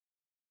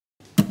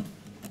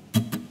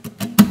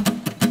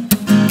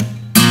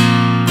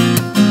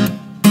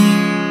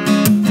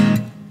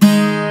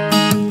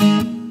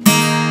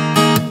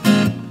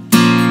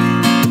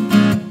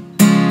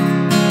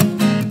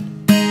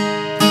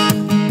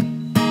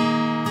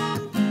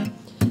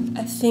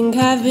think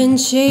I've been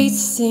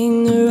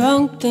chasing the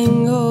wrong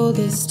thing all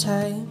this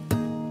time.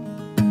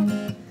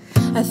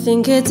 I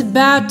think it's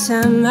about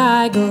time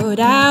I got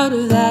out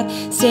of that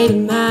state of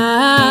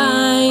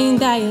mind.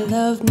 That you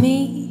love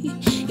me,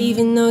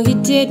 even though you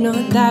did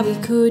not, that we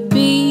could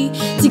be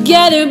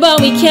together,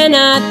 but we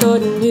cannot.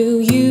 Thought I knew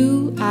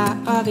you,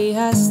 I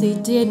obviously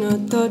did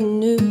not. Thought I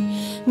knew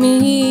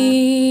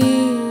me.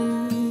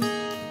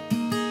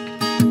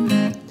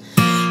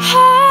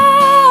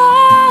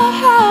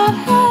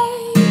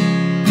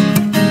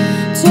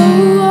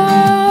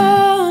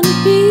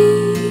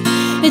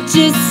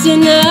 Just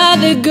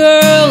another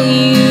girl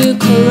you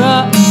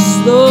crush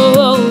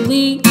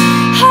slowly.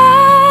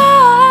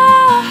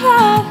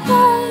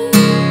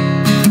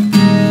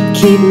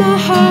 Keep my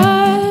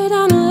heart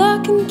on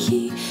lock and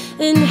key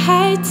in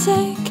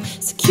high-tech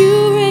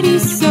security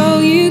so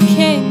you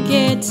can't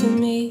get to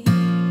me.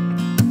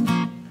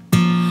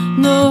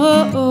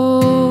 No,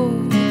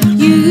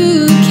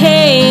 you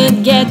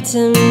can't get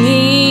to me.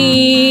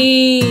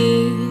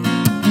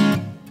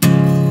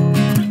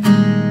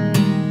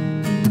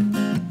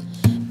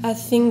 I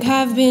think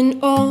I've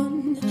been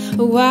on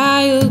a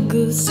wild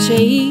goose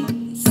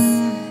chase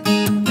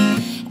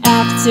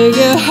after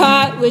your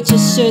heart, which I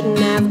shouldn't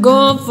have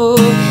gone for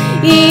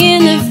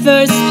in the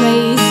first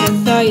place. I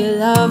thought you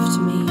loved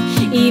me,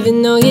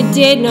 even though you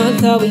did not.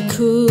 Thought we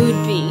could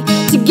be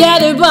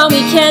together, but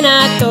we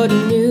cannot. Thought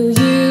I knew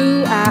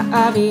you, I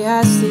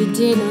obviously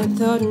did not.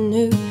 Thought I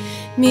knew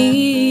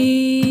me.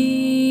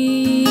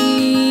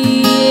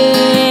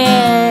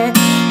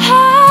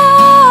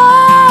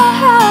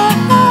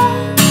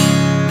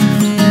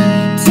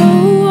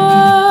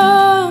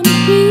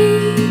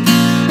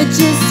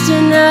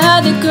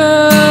 Another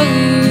girl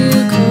you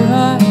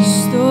crush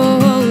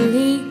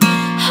slowly.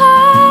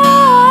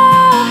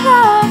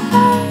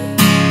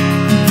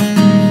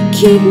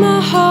 Keep my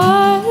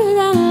heart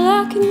on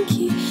lock and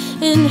key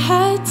in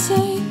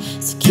high-tech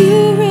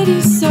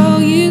security so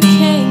you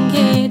can't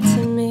get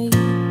to me.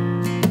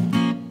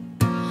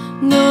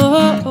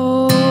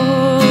 No,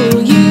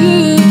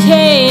 you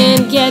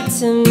can't get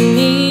to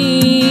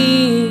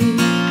me.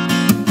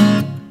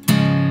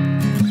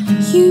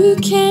 You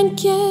can't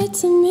get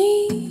to me.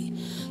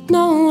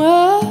 No,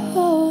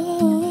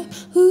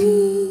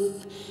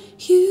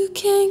 you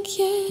can't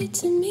get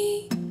to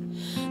me.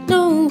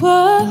 No,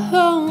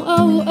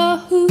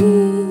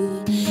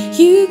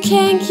 you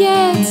can't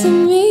get to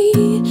me.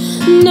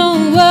 No,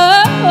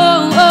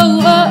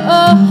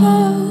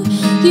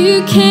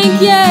 you can't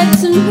get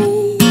to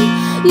me.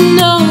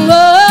 No,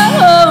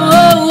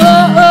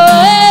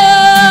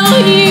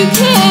 you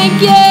can't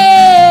get.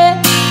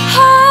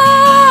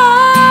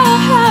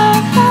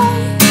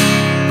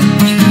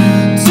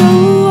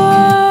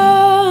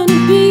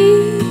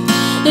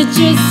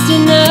 Just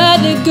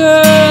another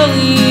girl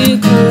you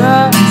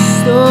crush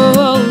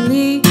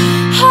slowly.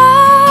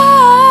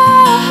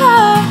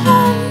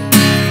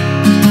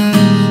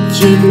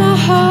 Keep my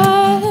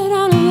heart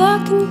on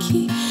lock and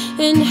key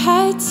in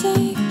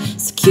high-tech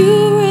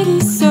security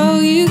so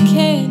you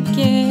can't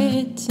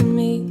get to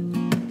me.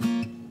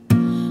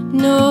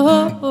 No,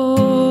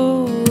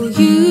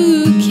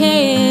 you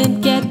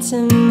can't get to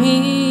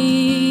me.